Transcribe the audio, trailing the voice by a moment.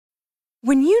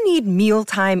When you need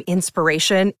mealtime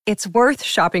inspiration, it's worth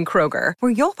shopping Kroger,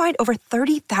 where you'll find over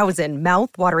 30,000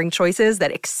 mouth-watering choices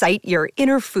that excite your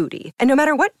inner foodie. And no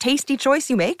matter what tasty choice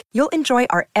you make, you'll enjoy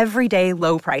our everyday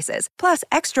low prices, plus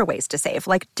extra ways to save,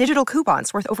 like digital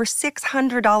coupons worth over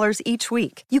 $600 each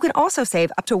week. You can also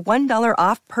save up to $1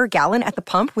 off per gallon at the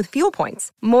pump with fuel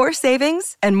points. More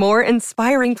savings and more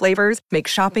inspiring flavors make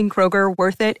shopping Kroger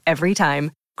worth it every time.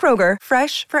 Kroger,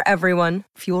 fresh for everyone.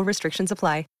 Fuel restrictions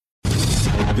apply.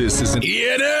 This is an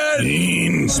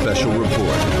ENN special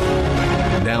report.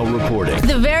 Now reporting.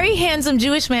 The very handsome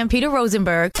Jewish man, Peter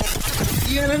Rosenberg.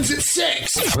 ENN's at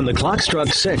 6. When the clock struck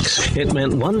 6, it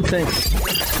meant one thing.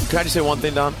 Can I just say one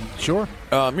thing, Don? Sure.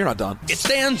 You're not Don. It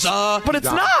stands up. But it's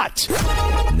not.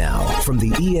 Now, from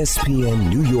the ESPN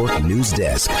New York news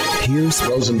desk, here's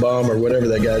Rosenbaum or whatever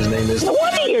that guy's name is. No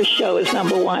wonder your show is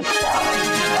number one.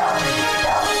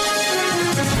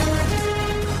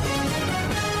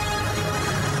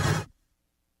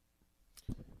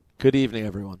 Good evening,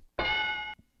 everyone.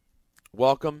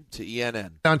 Welcome to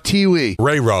ENN. On Tiwi.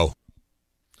 Ray-Ro.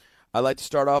 I'd like to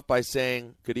start off by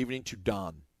saying good evening to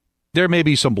Don. There may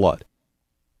be some blood.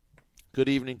 Good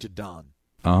evening to Don.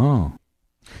 Oh.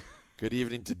 Good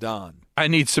evening to Don. I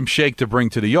need some shake to bring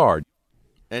to the yard.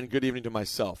 And good evening to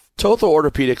myself. Total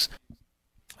Orthopedics.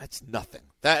 That's nothing.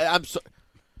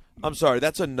 I'm sorry.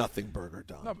 That's a nothing burger,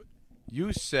 Don. No, but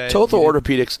you said Total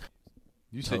Orthopedics.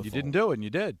 You said you didn't do it, and you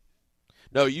did.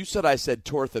 No, you said I said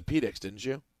Torthopedics, didn't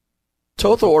you?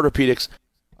 Total Orthopedics.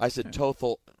 I said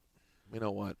Total. You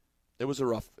know what? It was a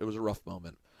rough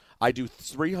moment. I do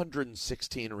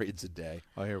 316 reads a day.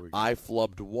 Oh, here we go. I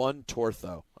flubbed one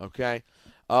Tortho. Okay.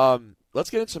 Let's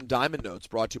get into some Diamond Notes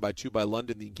brought to you by 2 by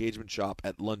London, the engagement shop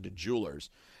at London Jewelers.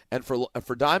 And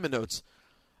for Diamond Notes,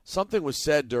 something was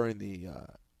said during the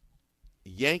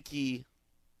Yankee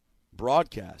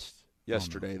broadcast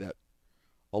yesterday that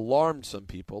alarmed some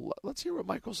people. Let's hear what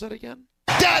Michael said again.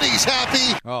 Daddy's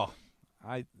happy. Oh,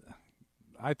 I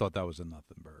thought that was a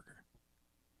nothing burger.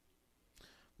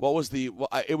 What was the? Well,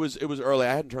 it was early.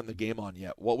 I hadn't turned the game on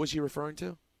yet. What was he referring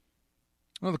to?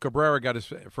 Well, the Cabrera got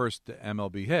his first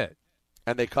MLB hit,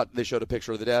 and they showed a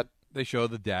picture of the dad. They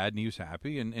showed the dad, and he was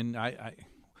happy. And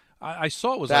I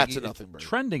saw it was that's like a nothing burger.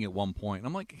 Trending at one point. And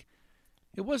I'm like,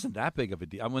 it wasn't that big of a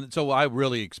deal. So I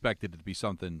really expected it to be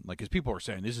something like, because people were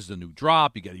saying this is a new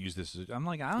drop. You got to use this. I'm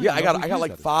like, I don't. Yeah, I got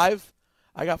like 5.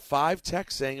 I got 5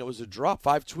 texts saying it was a drop.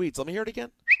 5 tweets. Let me hear it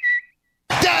again.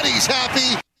 Daddy's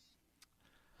happy.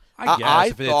 I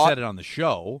guess if they had said it on the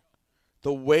show.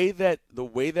 The way that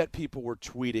people were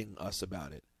tweeting us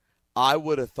about it, I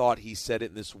would have thought he said it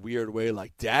in this weird way,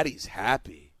 like "Daddy's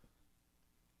happy."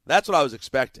 That's what I was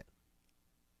expecting.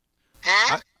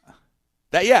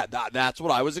 That's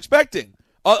what I was expecting.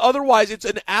 Otherwise, it's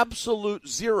an absolute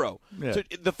zero. Yeah. So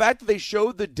the fact that they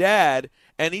showed the dad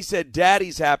and he said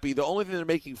 "Daddy's happy," the only thing they're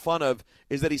making fun of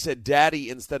is that he said "Daddy"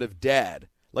 instead of "Dad."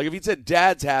 Like, if he'd said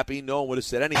 "Dad's happy," no one would have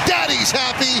said anything. Daddy's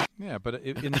happy! Yeah, but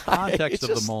in the context of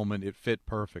the moment, it fit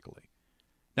perfectly.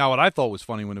 Now, what I thought was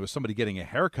funny when there was somebody getting a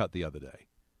haircut the other day.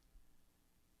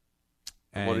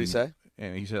 And what did he say?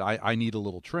 And he said, I need a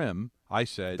little trim. I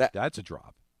said, that's a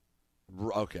drop.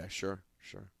 Okay, sure.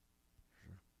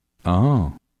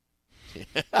 Oh.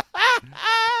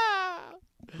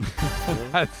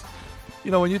 That's,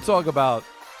 when you talk about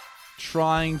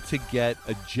trying to get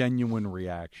a genuine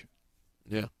reaction.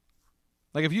 Yeah.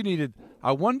 Like if you needed,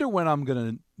 I wonder when I'm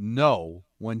going to know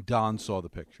when Don saw the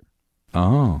picture.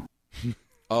 Oh.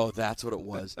 Oh, that's what it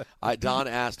was. Don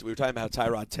asked, we were talking about how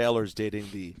Tyrod Taylor's dating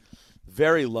the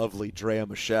very lovely Drea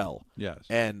Michelle. Yes.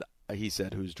 And he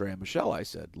said, "Who's Drea Michelle?" I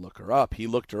said, "Look her up." He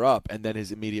looked her up, and then his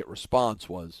immediate response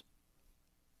was,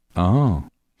 "Oh."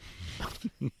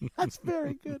 That's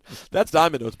very good. That's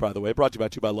Diamond Notes, by the way, brought to you by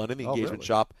 2 by London, the engagement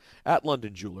shop at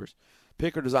London Jewelers.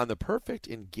 Picker designed the perfect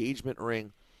engagement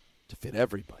ring to fit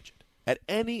every budget at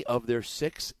any of their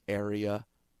 6 area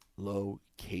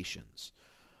locations.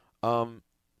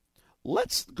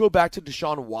 Let's go back to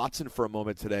Deshaun Watson for a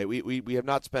moment today. We have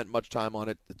not spent much time on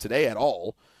it today at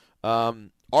all.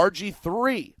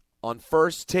 RG3 on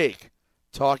First Take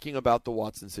talking about the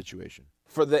Watson situation.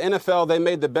 For the NFL, they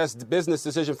made the best business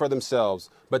decision for themselves,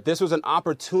 but this was an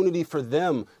opportunity for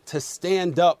them to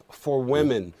stand up for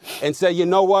women and say, you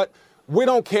know what? We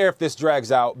don't care if this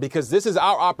drags out because this is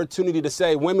our opportunity to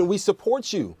say, women, we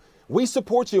support you. We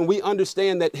support you and we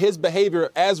understand that his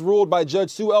behavior, as ruled by Judge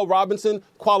Sue L. Robinson,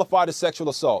 qualified as sexual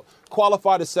assault,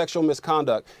 qualified as sexual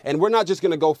misconduct. And we're not just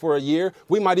going to go for a year.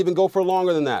 We might even go for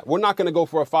longer than that. We're not going to go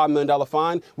for a $5 million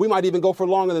fine. We might even go for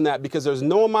longer than that because there's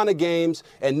no amount of games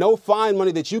and no fine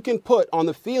money that you can put on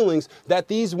the feelings that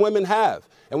these women have.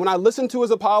 And when I listened to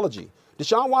his apology,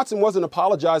 Deshaun Watson wasn't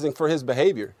apologizing for his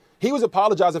behavior. He was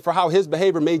apologizing for how his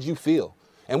behavior made you feel.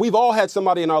 And we've all had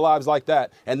somebody in our lives like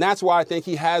that. And that's why I think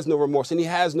he has no remorse and he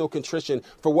has no contrition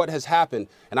for what has happened.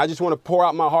 And I just want to pour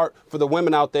out my heart for the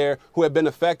women out there who have been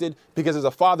affected, because as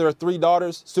a father of 3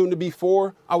 daughters, soon to be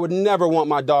 4, I would never want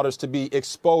my daughters to be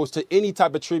exposed to any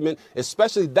type of treatment,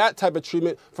 especially that type of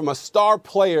treatment from a star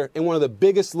player in one of the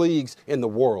biggest leagues in the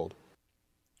world.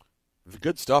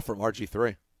 Good stuff from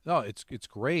RG3. No, it's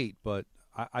great, but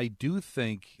I do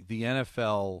think the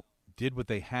NFL did what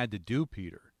they had to do,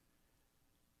 Peter.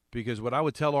 Because what I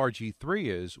would tell RG3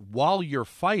 is, while you're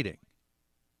fighting,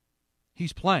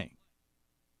 he's playing.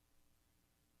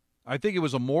 I think it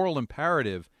was a moral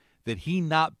imperative that he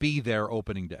not be there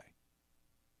opening day.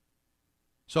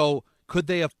 So could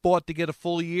they have fought to get a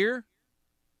full year?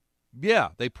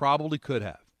 Yeah, they probably could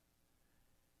have.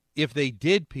 If they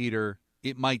did, Peter,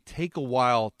 it might take a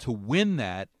while to win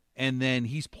that, and then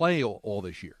he's playing all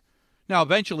this year. Now,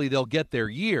 eventually they'll get their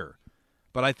year,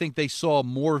 but I think they saw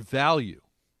more value,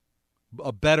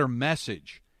 a better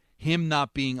message, him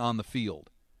not being on the field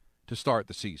to start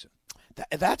the season.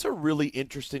 That's a really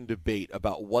interesting debate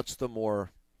about what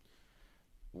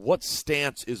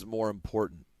stance is more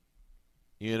important,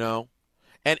 you know?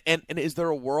 And is there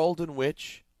a world in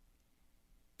which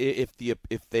if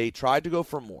they tried to go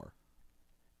for more,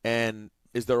 and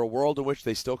is there a world in which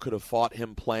they still could have fought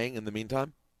him playing in the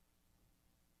meantime?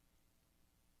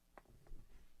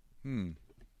 I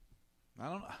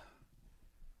don't know.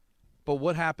 But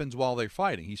what happens while they're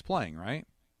fighting? He's playing, right?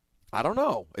 I don't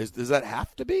know. Does that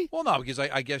have to be? Well, no, because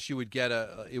I guess you would get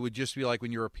it would just be like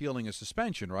when you're appealing a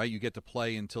suspension, right? You get to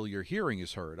play until your hearing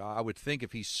is heard. I would think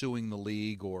if he's suing the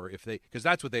league, or because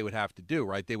that's what they would have to do,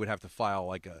 right? They would have to file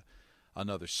like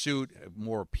another suit,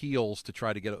 more appeals to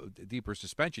try to get a deeper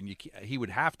suspension. He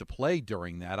would have to play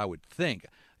during that, I would think.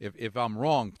 If I'm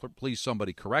wrong, please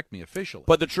somebody correct me officially.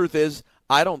 But the truth is,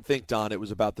 I don't think, Don, it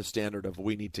was about the standard of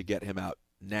we need to get him out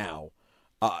now.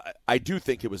 I do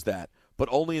think it was that, but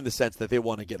only in the sense that they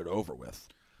want to get it over with,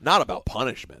 not about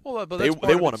punishment. Well, but they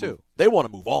want to move. They want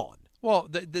to move on. Well,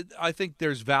 I think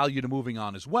there's value to moving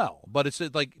on as well. But it's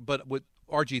like, but what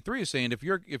RG3 is saying,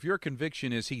 if your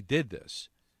conviction is he did this,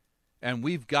 and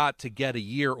we've got to get a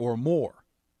year or more,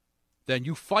 then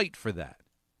you fight for that.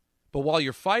 But while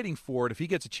you're fighting for it, if he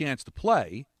gets a chance to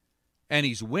play, and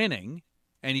he's winning,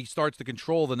 and he starts to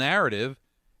control the narrative,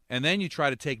 and then you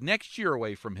try to take next year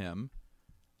away from him,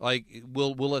 like,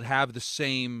 will it have the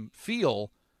same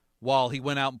feel while he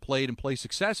went out and played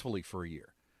successfully for a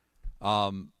year?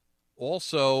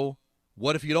 Also,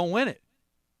 what if you don't win it?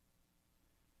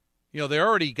 You know, they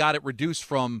already got it reduced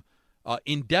from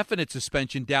indefinite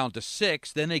suspension down to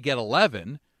 6, then they get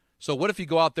 11. So what if you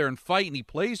go out there and fight and he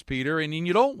plays, Peter, and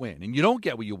you don't win and you don't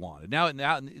get what you wanted?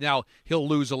 Now he'll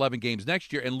lose 11 games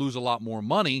next year and lose a lot more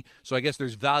money, so I guess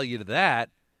there's value to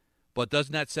that. But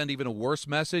doesn't that send even a worse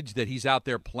message that he's out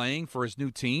there playing for his new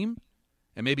team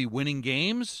and maybe winning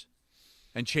games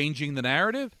and changing the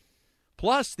narrative?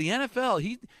 Plus, the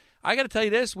NFL, I got to tell you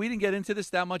this, we didn't get into this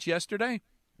that much yesterday.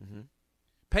 Mm-hmm.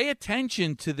 Pay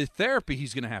attention to the therapy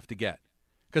he's going to have to get,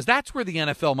 because that's where the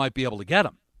NFL might be able to get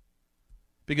him.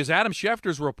 Because Adam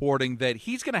Schefter's reporting that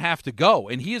he's going to have to go,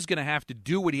 and he is going to have to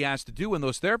do what he has to do in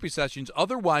those therapy sessions.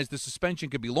 Otherwise, the suspension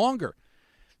could be longer.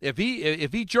 If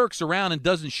he jerks around and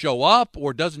doesn't show up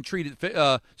or doesn't treat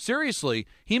it seriously,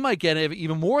 he might get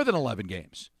even more than 11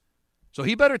 games. So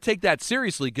he better take that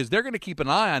seriously, because they're going to keep an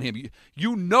eye on him.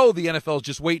 You know the NFL is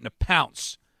just waiting to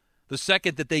pounce the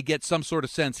second that they get some sort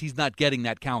of sense he's not getting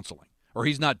that counseling, or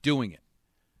he's not doing it,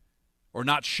 or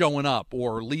not showing up,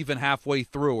 or leaving halfway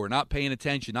through, or not paying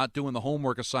attention, not doing the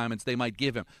homework assignments they might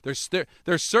give him. There's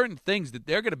certain things that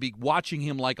they're going to be watching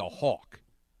him like a hawk.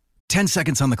 10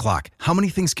 seconds on the clock. How many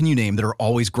things can you name that are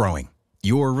always growing?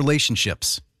 Your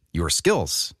relationships, your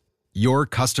skills, your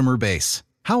customer base.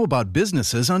 How about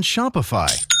businesses on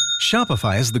Shopify?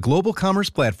 Shopify is the global commerce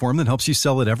platform that helps you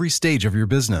sell at every stage of your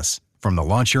business. From the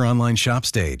launch your online shop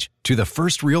stage, to the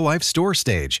first real-life store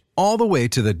stage, all the way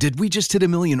to the did we just hit 1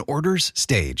 million orders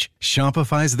stage.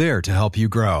 Shopify's there to help you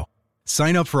grow.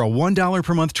 Sign up for a $1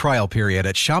 per month trial period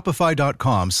at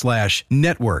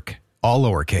shopify.com/network, all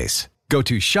lowercase. Go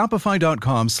to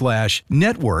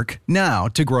shopify.com/network now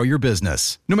to grow your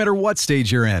business, no matter what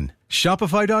stage you're in.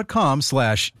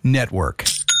 Shopify.com/network.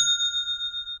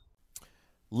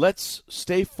 Let's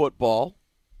stay football.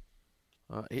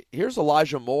 Here's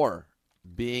Elijah Moore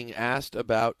being asked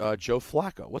about Joe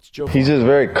Flacco. What's Joe Flacco? He's just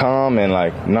very calm and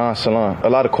nonchalant. A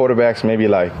lot of quarterbacks maybe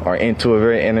are into it,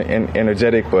 very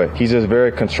energetic, but he's just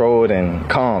very controlled and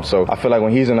calm. So I feel like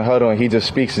when he's in the huddle and he just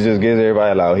speaks, it just gives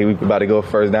everybody he about to go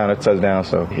first down or touchdown.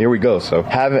 So here we go. So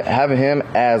having him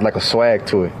as a swag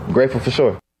to it, grateful for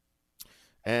sure.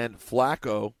 And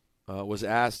Flacco was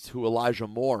asked who Elijah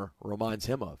Moore reminds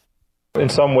him of. In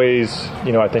some ways,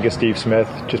 I think of Steve Smith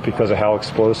just because of how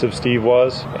explosive Steve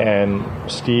was. And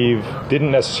Steve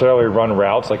didn't necessarily run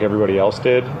routes like everybody else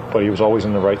did, but he was always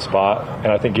in the right spot.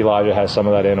 And I think Elijah has some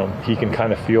of that in him. He can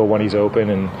kind of feel when he's open,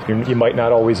 and you might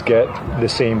not always get the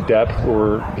same depth,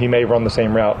 or he may run the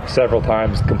same route several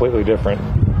times, completely different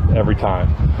every time.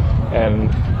 And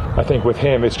I think with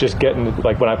him, it's just getting,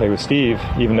 when I played with Steve,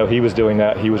 even though he was doing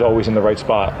that, he was always in the right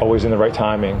spot, always in the right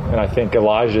timing. And I think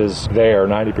Elijah's there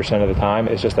 90% of the time.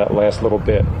 It's just that last little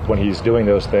bit when he's doing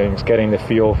those things, getting the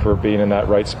feel for being in that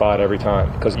right spot every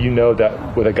time. Because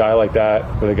that with a guy like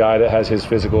that, with a guy that has his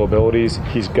physical abilities,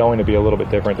 he's going to be a little bit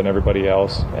different than everybody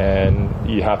else. And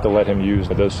you have to let him use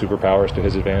those superpowers to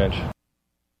his advantage.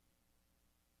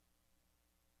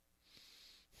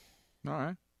 All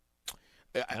right.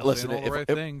 Listen,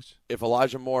 if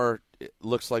Elijah Moore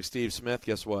looks like Steve Smith,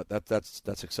 guess what?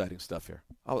 That's exciting stuff here.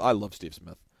 I love Steve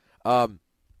Smith.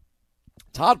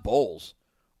 Todd Bowles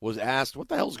was asked, what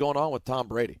the hell's going on with Tom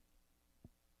Brady?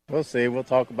 We'll see. We'll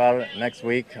talk about it next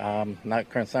week. I'm not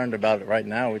concerned about it right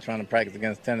now. We're trying to practice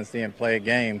against Tennessee and play a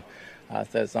game. I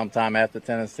said sometime after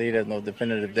Tennessee. There's no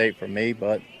definitive date for me,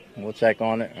 but we'll check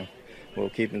on it. We'll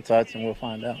keep in touch, and we'll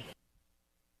find out.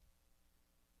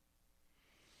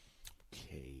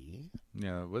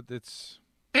 Yeah, but it's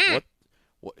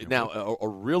what now a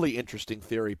really interesting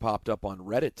theory popped up on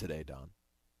Reddit today, Don.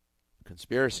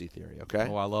 Conspiracy theory, okay?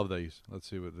 Oh, I love these. Let's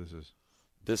see what this is.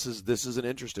 This is an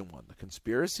interesting one. The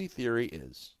conspiracy theory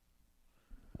is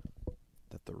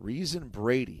that the reason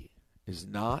Brady is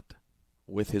not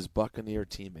with his Buccaneer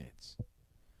teammates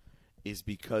is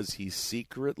because he's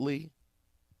secretly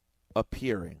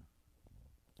appearing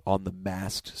on The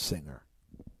Masked Singer.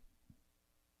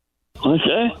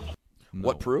 Okay. No.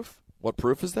 What proof? What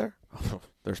proof is there?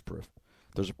 There's proof.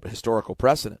 There's a historical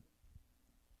precedent.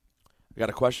 I got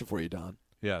a question for you, Don.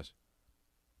 Yes.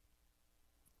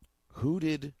 Who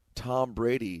did Tom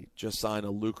Brady just sign a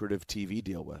lucrative TV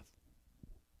deal with?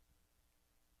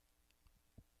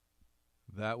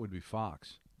 That would be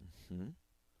Fox. Mm-hmm.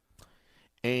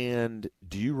 And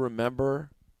do you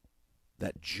remember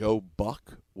that Joe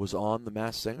Buck was on The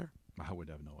Masked Singer? I would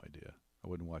have no idea. I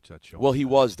wouldn't watch that show. Well, he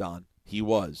was, Don. He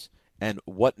was. And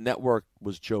what network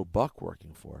was Joe Buck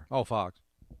working for? Oh, Fox.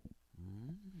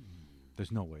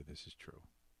 There's no way this is true.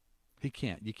 You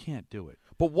can't do it.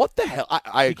 But what the hell?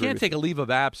 I agree. You can't take a leave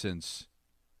of absence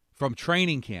from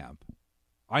training camp.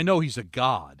 I know he's a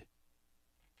god,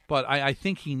 but I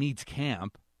think he needs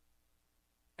camp,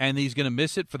 and he's going to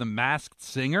miss it for The Masked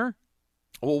Singer?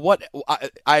 Well,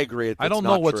 I agree. I don't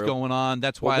know what's going on.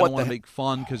 That's why I don't want to make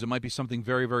fun, because it might be something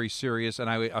very, very serious, and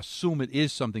I assume it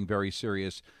is something very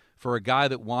serious for a guy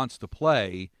that wants to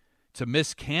play to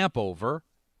miss camp over.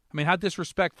 I mean, how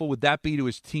disrespectful would that be to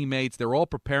his teammates? They're all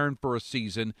preparing for a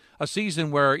season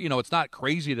where, it's not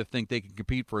crazy to think they can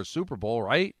compete for a Super Bowl,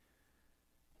 right?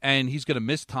 And he's going to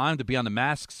miss time to be on The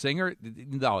Masked Singer?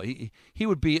 No, he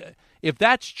would be – if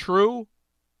that's true,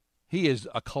 he is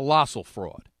a colossal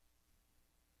fraud.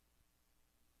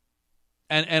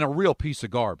 And a real piece of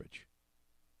garbage.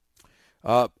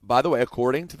 By the way,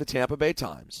 according to the Tampa Bay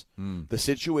Times, the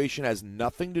situation has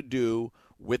nothing to do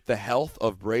with the health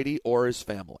of Brady or his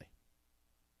family,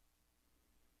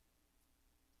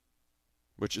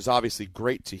 which is obviously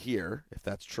great to hear if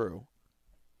that's true.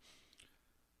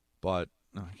 But,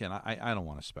 again, I don't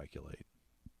want to speculate,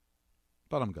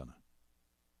 but I'm going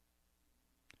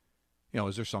to.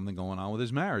 Is there something going on with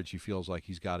his marriage he feels like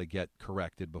he's got to get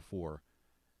corrected before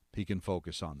he can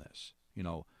focus on this?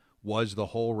 Was the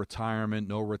whole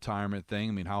no retirement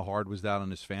thing, how hard was that on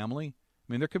his family?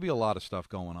 There could be a lot of stuff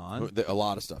going on. A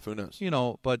lot of stuff. Who knows?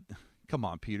 But come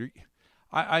on, Peter.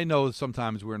 I know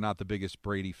sometimes we're not the biggest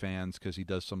Brady fans because he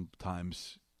does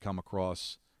sometimes come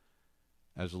across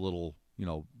as a little,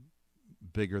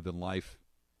 bigger than life,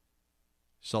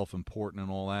 self-important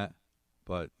and all that.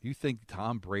 But you think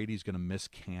Tom Brady's going to miss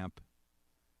camp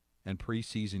and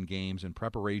preseason games in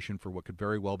preparation for what could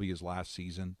very well be his last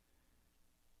season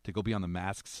to go be on The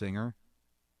Masked Singer?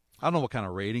 I don't know what kind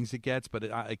of ratings it gets, but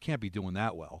it can't be doing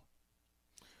that well.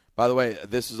 By the way,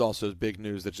 this is also big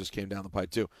news that just came down the pipe,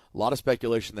 too. A lot of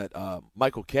speculation that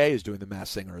Michael Kay is doing The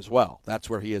Masked Singer as well. That's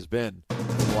where he has been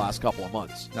the last couple of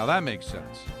months. Now that makes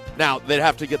sense. Now they'd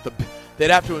have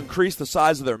to increase the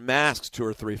size of their masks 2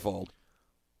 or 3-fold.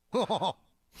 Well,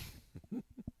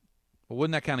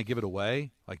 wouldn't that kind of give it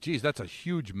away? Like, geez, that's a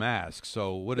huge mask.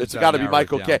 So what is it's that? It's got to be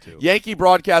Michael Kay. To? Yankee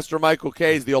broadcaster Michael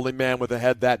Kay is the only man with a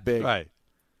head that big. Right.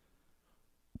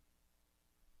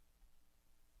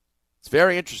 It's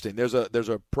very interesting. There's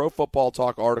a Pro Football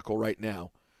Talk article right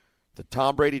now. The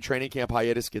Tom Brady training camp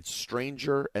hiatus gets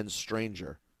stranger and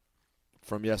stranger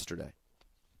from yesterday.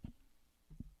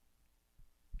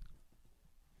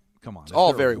 Come on. It's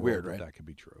all very weird, right? That could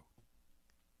be true.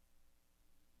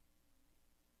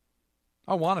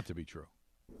 I want it to be true.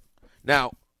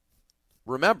 Now,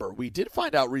 remember, we did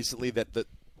find out recently that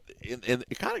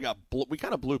it kind of we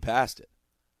kind of blew past it.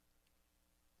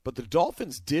 But the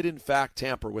Dolphins did, in fact,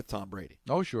 tamper with Tom Brady.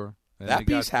 Oh, sure. And that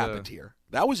piece happened here.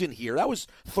 That was in here. That was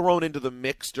thrown into the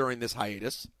mix during this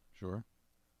hiatus. Sure.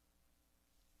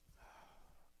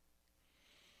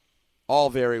 All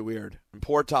very weird. And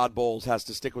poor Todd Bowles has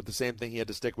to stick with the same thing he had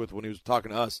to stick with when he was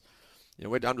talking to us.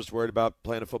 I'm just worried about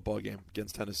playing a football game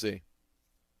against Tennessee.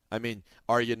 I mean,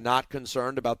 are you not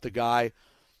concerned about the guy?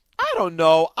 I don't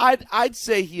know. I'd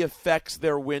say he affects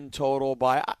their win total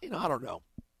by, I don't know,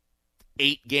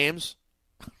 8 games.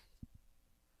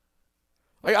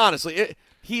 Like, honestly,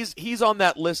 he's on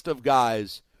that list of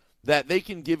guys that they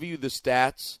can give you the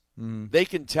stats. They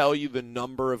can tell you the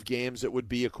number of games it would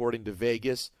be according to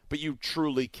Vegas, but you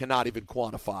truly cannot even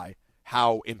quantify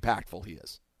how impactful he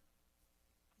is.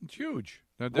 It's huge.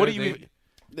 What do you mean?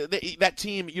 That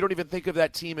team, you don't even think of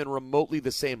that team in remotely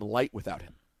the same light without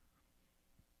him.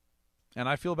 And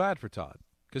I feel bad for Todd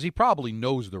because he probably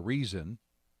knows the reason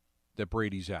that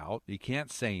Brady's out. He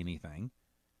can't say anything.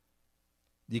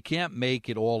 You can't make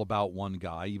it all about one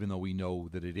guy, even though we know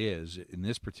that it is in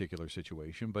this particular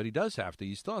situation. But he does have to.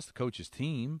 He still has to coach his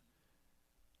team.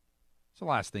 It's the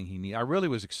last thing he needs. I really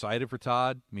was excited for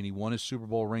Todd. I mean, he won his Super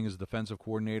Bowl ring as a defensive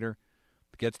coordinator.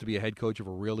 Gets to be a head coach of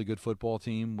a really good football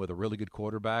team with a really good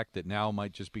quarterback that now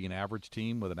might just be an average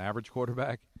team with an average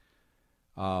quarterback.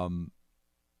 But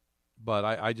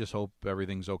I just hope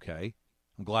everything's okay.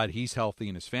 I'm glad he's healthy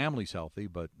and his family's healthy,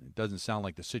 but it doesn't sound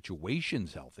like the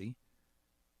situation's healthy.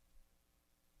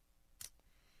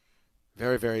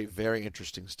 Very, very, very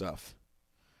interesting stuff.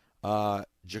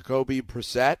 Jacoby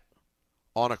Brissett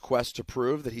on a quest to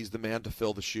prove that he's the man to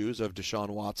fill the shoes of Deshaun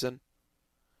Watson.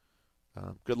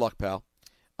 Good luck, pal.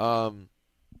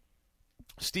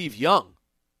 Steve Young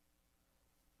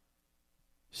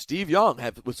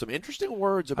with some interesting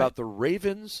words about the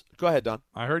Ravens. Go ahead, Don.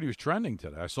 I heard he was trending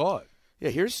today. I saw it. Yeah,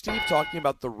 here's Steve talking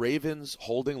about the Ravens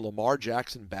holding Lamar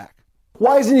Jackson back.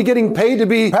 Why isn't he getting paid to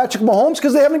be Patrick Mahomes?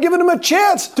 Because they haven't given him a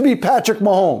chance to be Patrick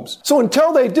Mahomes. So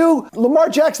until they do, Lamar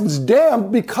Jackson's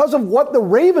damned because of what the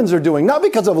Ravens are doing, not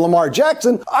because of Lamar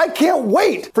Jackson. I can't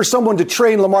wait for someone to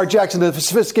train Lamar Jackson to a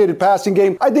sophisticated passing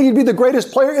game. I think he'd be the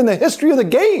greatest player in the history of the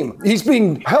game. He's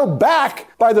being held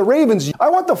back by the Ravens. I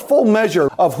want the full measure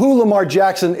of who Lamar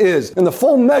Jackson is. And the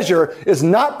full measure is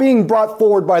not being brought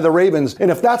forward by the Ravens.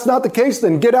 And if that's not the case,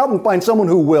 then get out and find someone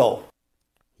who will.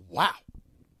 Wow.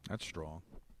 That's strong.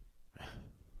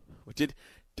 Did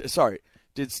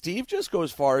Steve just go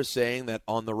as far as saying that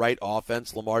on the right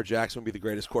offense, Lamar Jackson would be the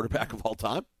greatest quarterback of all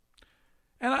time?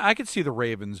 And I could see the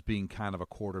Ravens being kind of a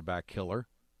quarterback killer,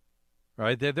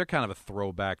 right? They're kind of a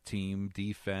throwback team,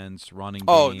 defense, running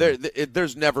game.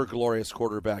 There's never glorious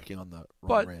quarterbacking on the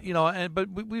Ravens. But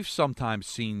we've sometimes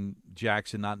seen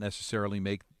Jackson not necessarily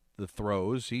make the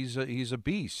throws. He's a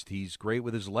beast. He's great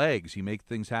with his legs. He makes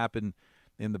things happen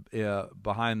in the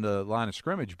behind the line of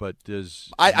scrimmage, but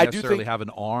does he necessarily have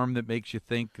an arm that makes you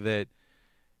think that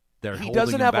they're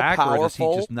holding him back, or does he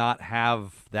just not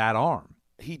have that arm?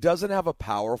 He doesn't have a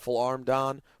powerful arm,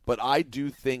 Don, but I do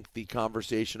think the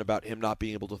conversation about him not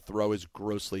being able to throw is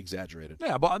grossly exaggerated.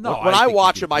 Yeah, but no, when I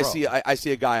watch him, I see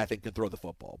a guy I think can throw the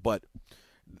football, but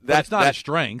that's not his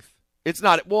strength. It's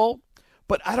not. Well,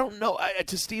 but I don't know.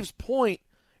 To Steve's point,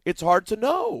 it's hard to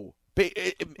know.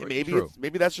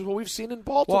 Maybe that's just what we've seen in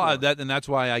Baltimore. Well, that's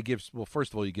why I give. Well,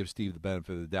 first of all, you give Steve the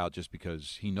benefit of the doubt just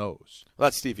because he knows. Well,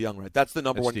 that's Steve Young, right? That's the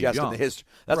number one guest in the history.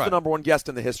 That's the number one guest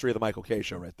in the history of the Michael Kay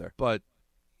Show, right there. But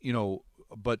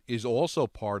but is also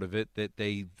part of it that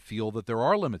they feel that there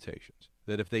are limitations.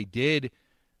 That if they did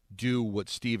do what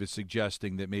Steve is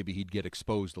suggesting, that maybe he'd get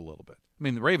exposed a little bit. I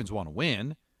mean, the Ravens want to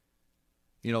win.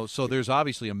 So there's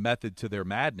obviously a method to their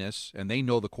madness, and they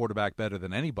know the quarterback better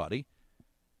than anybody.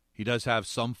 He does have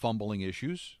some fumbling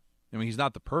issues. I mean, he's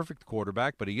not the perfect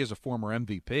quarterback, but he is a former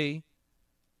MVP.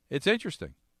 It's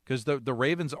interesting because the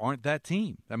Ravens aren't that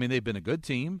team. I mean, they've been a good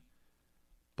team,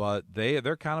 but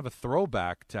they're kind of a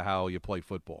throwback to how you play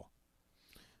football.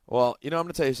 Well, I'm going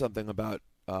to tell you something about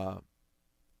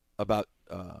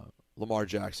Lamar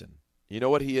Jackson. You know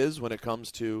what he is when it comes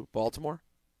to Baltimore?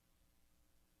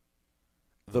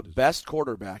 The best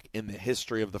quarterback in the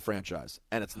history of the franchise,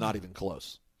 and it's not even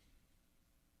close.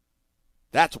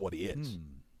 That's what he is.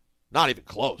 Not even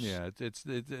close. Yeah,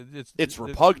 it's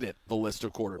repugnant, the list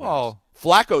of quarterbacks. Well,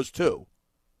 Flacco's too.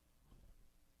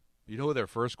 You know who their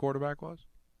first quarterback was?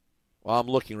 Well, I'm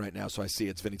looking right now, so I see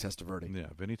it's Vinny Testaverde. Yeah,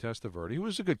 Vinny Testaverde. He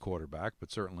was a good quarterback,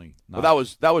 but certainly not. Well,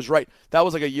 that was right. That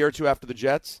was like a year or two after the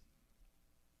Jets.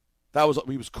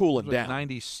 He was cooling down.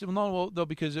 90. No,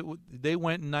 because they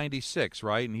went in 96,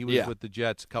 right? And he was with the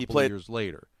Jets a couple of years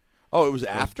later. Oh, it was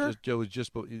after?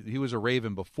 He was a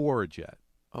Raven before a Jet.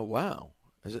 Oh, wow.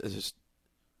 He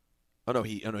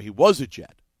was a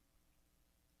Jet.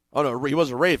 Oh, no, he was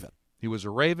a Raven. He was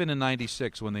a Raven in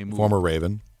 96 when they moved. Former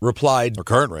Raven. Replied. Or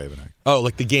current Raven. Oh,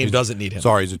 like the game doesn't need him.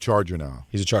 Sorry, he's a Charger now.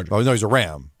 He's a Charger. Oh, no, he's a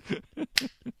Ram.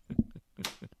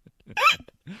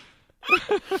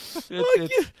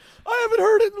 I haven't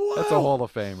heard it in a while. That's a Hall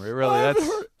of Famer. It really.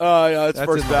 That's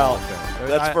first ballot.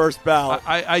 That's first ballot.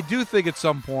 I do think at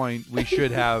some point we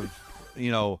should have,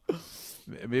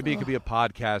 maybe it could be a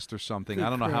podcast or something. I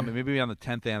don't know how. Maybe on the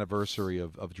 10th anniversary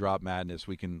of Drop Madness,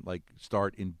 we can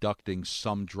start inducting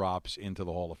some drops into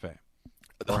the Hall of Fame,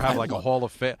 or have a Hall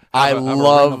of Fame. Have a Ring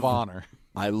of Honor.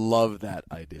 I love that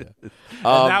idea. And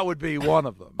that would be one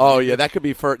of them. Oh yeah, that could be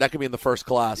in the first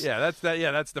class. Yeah,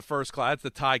 that's the first class. That's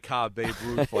the Ty Cobb, Babe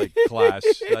Ruth class.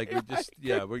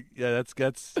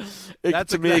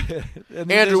 That's to me.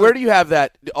 Andrew, where do you have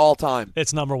that all time?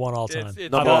 It's number one all time.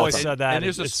 I've always said that. And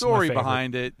there's a story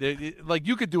behind it.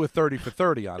 You could do a 30 for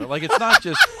 30 on it. It's not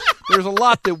just. There's a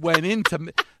lot that went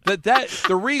into that.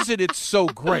 The reason it's so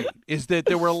great is that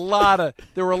there were a lot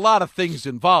of things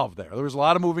involved there. There was a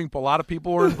lot of a lot of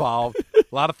people were involved.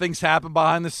 A lot of things happened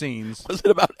behind the scenes. Was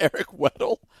it about Eric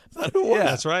Weddle? Is that who it was? Yeah,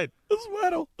 that's right. It was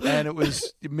Weddle. And it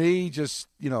was me just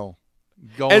going.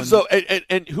 And so,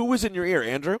 and who was in your ear,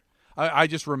 Andrew? I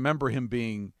just remember him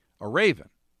being a Raven,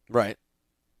 right?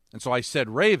 And so I said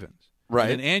Ravens, right?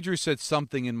 And Andrew said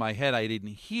something in my head I didn't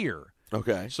hear.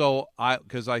 Okay. So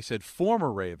because I said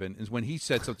former Raven is when he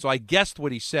said something. So I guessed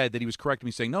what he said, that he was correcting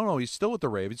me, saying, no, he's still with the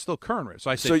Ravens, still current Raven.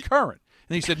 So I said current.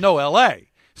 And he said, no, L.A.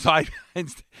 So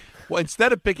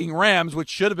instead of picking Rams, which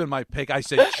should have been my pick, I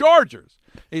said Chargers.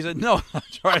 He said, no,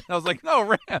 I was like, no,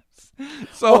 Rams.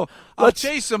 So I'm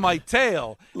chasing my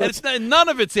tail. And none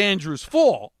of it's Andrew's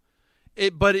fault.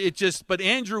 But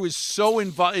Andrew is so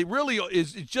involved. It really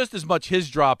is just as much his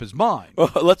drop as mine.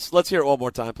 Well, let's hear it one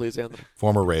more time, please, Anthony.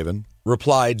 Former Raven.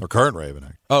 Replied. Or current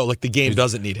Raven. Oh, like the game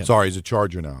doesn't need him. Sorry, he's a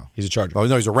Charger now. He's a Charger. Oh,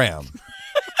 no, he's a Ram.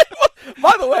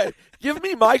 By the way, give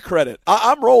me my credit.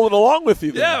 I'm rolling along with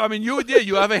you there. Yeah, I mean, you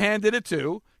have a hand in it,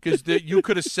 too, because you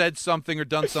could have said something or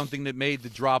done something that made the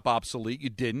drop obsolete. You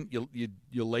didn't.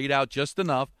 You laid out just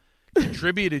enough,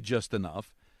 contributed just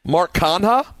enough. Mark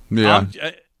Conha? Yeah.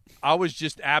 I was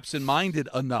just absent-minded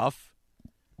enough,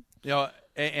 and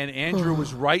Andrew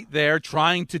was right there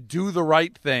trying to do the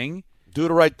right thing. Do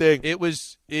the right thing. It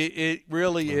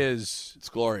really is. It's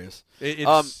glorious.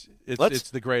 It's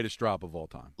the greatest drop of all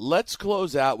time. Let's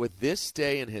close out with this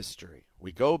day in history.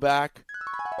 We go back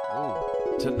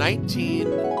to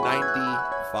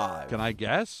 1995. Can I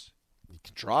guess? You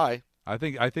can try. I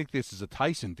think this is a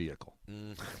Tyson vehicle.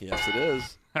 Yes, it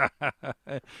is.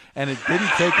 And it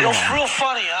didn't take long. It's real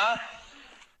funny, huh?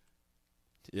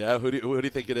 Yeah, who do you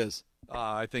think it is?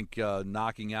 I think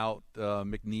knocking out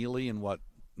McNeely in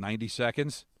 90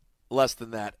 seconds? Less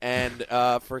than that. And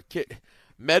for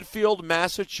Medfield,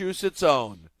 Massachusetts'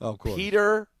 own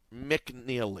Peter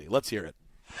McNeely. Let's hear it.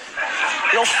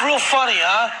 It's real funny,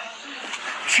 huh?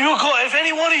 If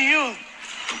any one of you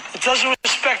that doesn't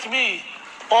respect me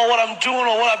or what I'm doing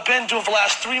or what I've been doing for the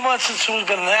last 3 months since it was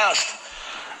been announced,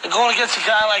 and going against a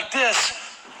guy like this,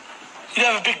 you'd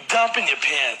have a big dump in your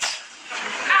pants.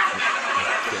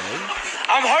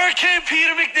 I'm Hurricane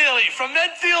Peter McNeely from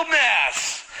Medfield,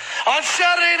 Mass. On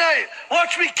Saturday night,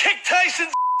 watch me kick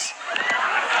Tyson's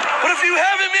But if you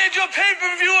haven't made your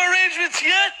pay-per-view arrangements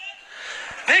yet,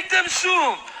 make them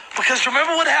soon. Because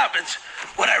remember what happens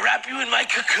when I wrap you in my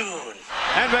cocoon.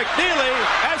 And McNeely,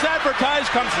 as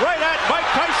advertised, comes right at Mike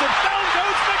Tyson. Down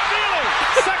goes McNeely.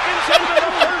 Seconds into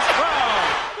the first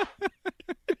round.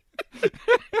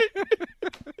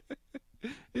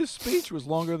 His speech was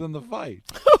longer than the fight.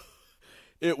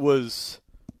 It was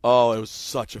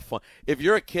such a fun. If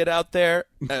you're a kid out there,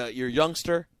 you're a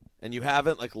youngster, and you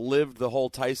haven't lived the whole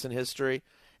Tyson history,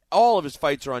 all of his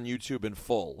fights are on YouTube in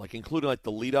full, including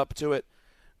the lead up to it.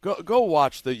 Go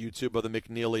watch the YouTube of the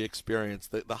McNeely experience,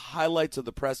 the highlights of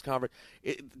the press conference.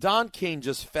 Don King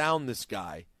just found this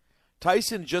guy.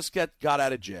 Tyson just got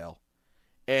out of jail.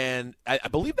 And I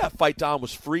believe that fight, Don,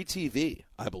 was free TV,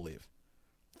 I believe.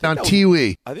 On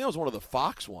TV. I think it was one of the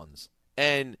Fox ones.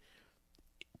 And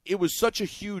it was such a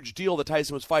huge deal that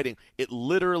Tyson was fighting. It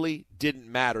literally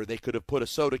didn't matter. They could have put a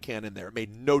soda can in there. It made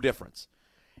no difference.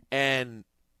 And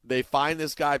they find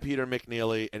this guy, Peter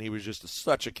McNeely, and he was just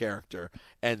such a character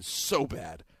and so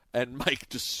bad. And Mike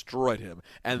destroyed him.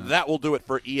 And that will do it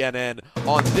for ENN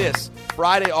on this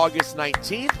Friday, August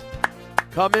 19th.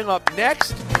 Coming up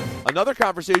next, another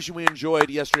conversation we enjoyed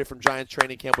yesterday from Giants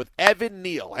training camp with Evan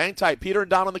Neal. Hang tight. Peter and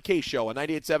Don on the K Show on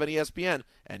 98.7 ESPN.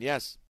 And yes,